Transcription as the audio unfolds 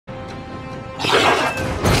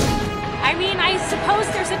mean, I suppose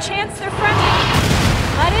there's a chance they're friendly.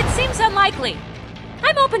 But it seems unlikely.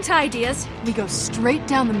 I'm open to ideas. We go straight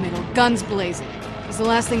down the middle, guns blazing. It's the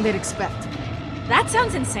last thing they'd expect. That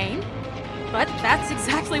sounds insane. But that's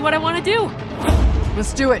exactly what I want to do.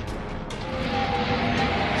 Let's do it.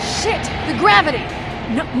 Shit! The gravity!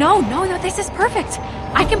 No, this is perfect.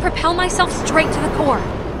 I can propel myself straight to the core.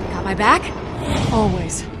 Got my back?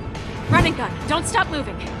 Always. Run and gun. Don't stop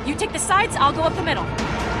moving. You take the sides, I'll go up the middle.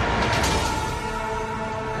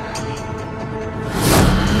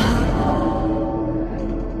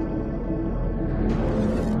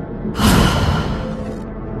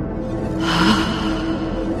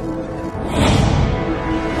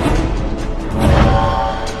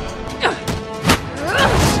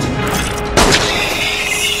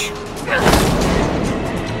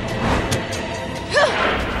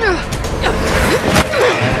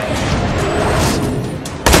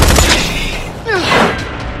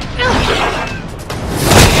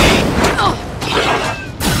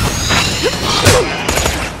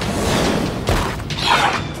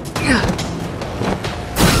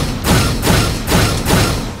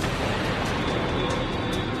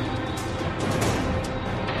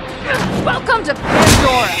 Welcome to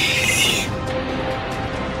Pandora!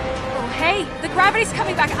 Oh, hey, the gravity's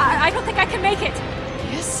coming back. I don't think I can make it.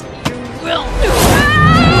 Yes, you will.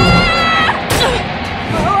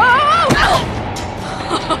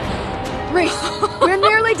 Reese, we're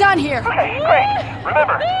nearly done here. Okay, great.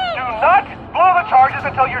 Remember, do not blow the charges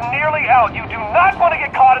until you're nearly out. You do not want to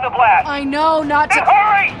get caught in the blast. I know not to. And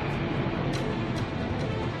hurry!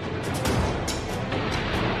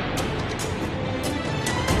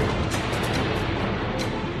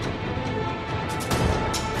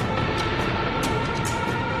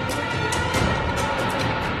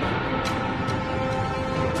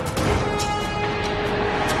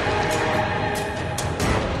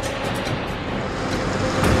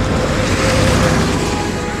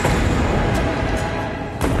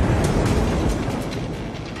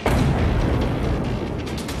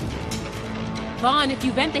 Vaughn, if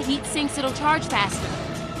you vent the heat sinks, it'll charge faster.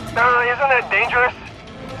 Isn't that dangerous?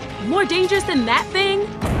 More dangerous than that thing?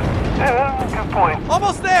 Good point.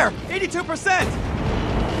 Almost there! 82%!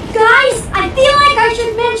 Guys, I feel like I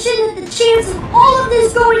should mention that the chance of all of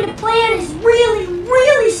this going to plan is really,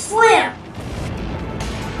 really slim.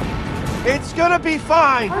 It's gonna be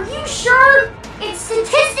fine! Are you sure? It's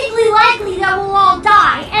statistically likely that we'll all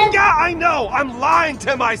die, and... Yeah, I know! I'm lying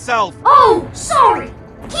to myself! Oh, sorry.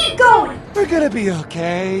 Keep going. We're gonna be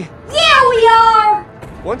okay. Yeah, we are.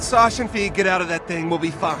 Once Sasha and Fee get out of that thing, we'll be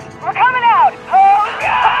fine. We're coming out! Oh,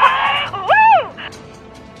 God! Woo!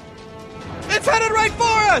 It's headed right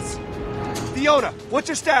for us! Fiona, what's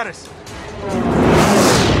your status?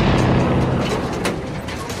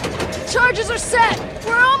 Charges are set!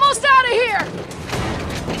 We're almost out of here!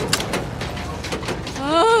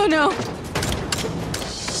 Oh no.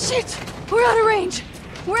 Shit! We're out of range!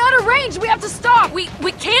 We're out of range! We have to stop! We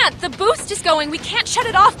can't! The boost is going! We can't shut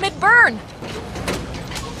it off mid-burn!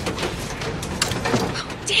 Oh,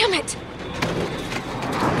 damn it!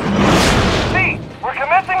 See, we're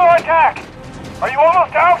commencing our attack! Are you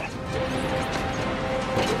almost out?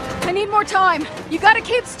 I need more time! You gotta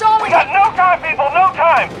keep stalling! We got no time, people, no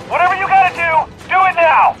time! Whatever you gotta do it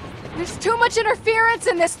now! There's too much interference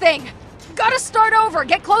in this thing! Gotta start over!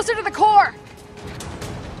 Get closer to the core!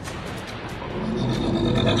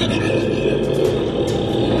 It's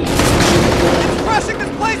crushing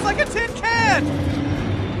this place like a tin can!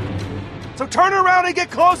 So turn around and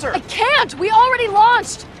get closer! I can't! We already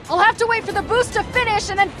launched! I'll have to wait for the boost to finish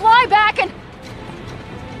and then fly back and...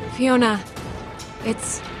 Fiona,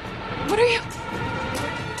 it's... What are you...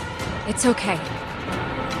 It's okay.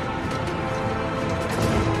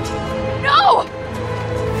 No!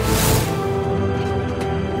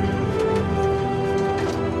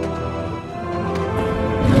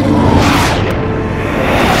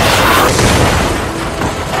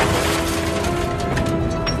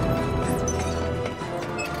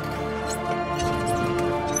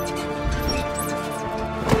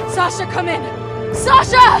 Sasha, come in!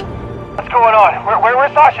 Sasha! What's going on?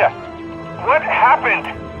 Where's Sasha? What happened?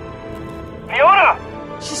 Fiona!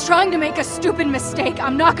 She's trying to make a stupid mistake.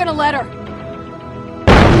 I'm not gonna let her.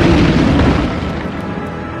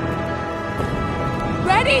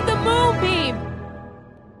 Ready the moonbeam!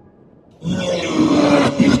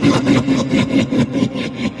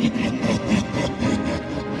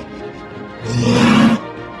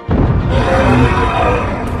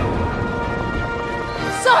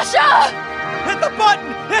 Sasha! Hit the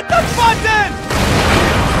button! Hit the button!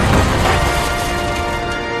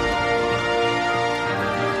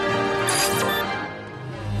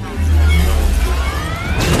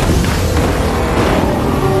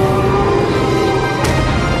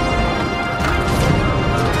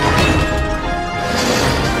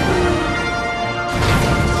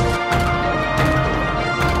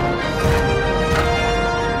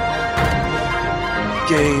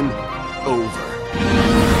 game.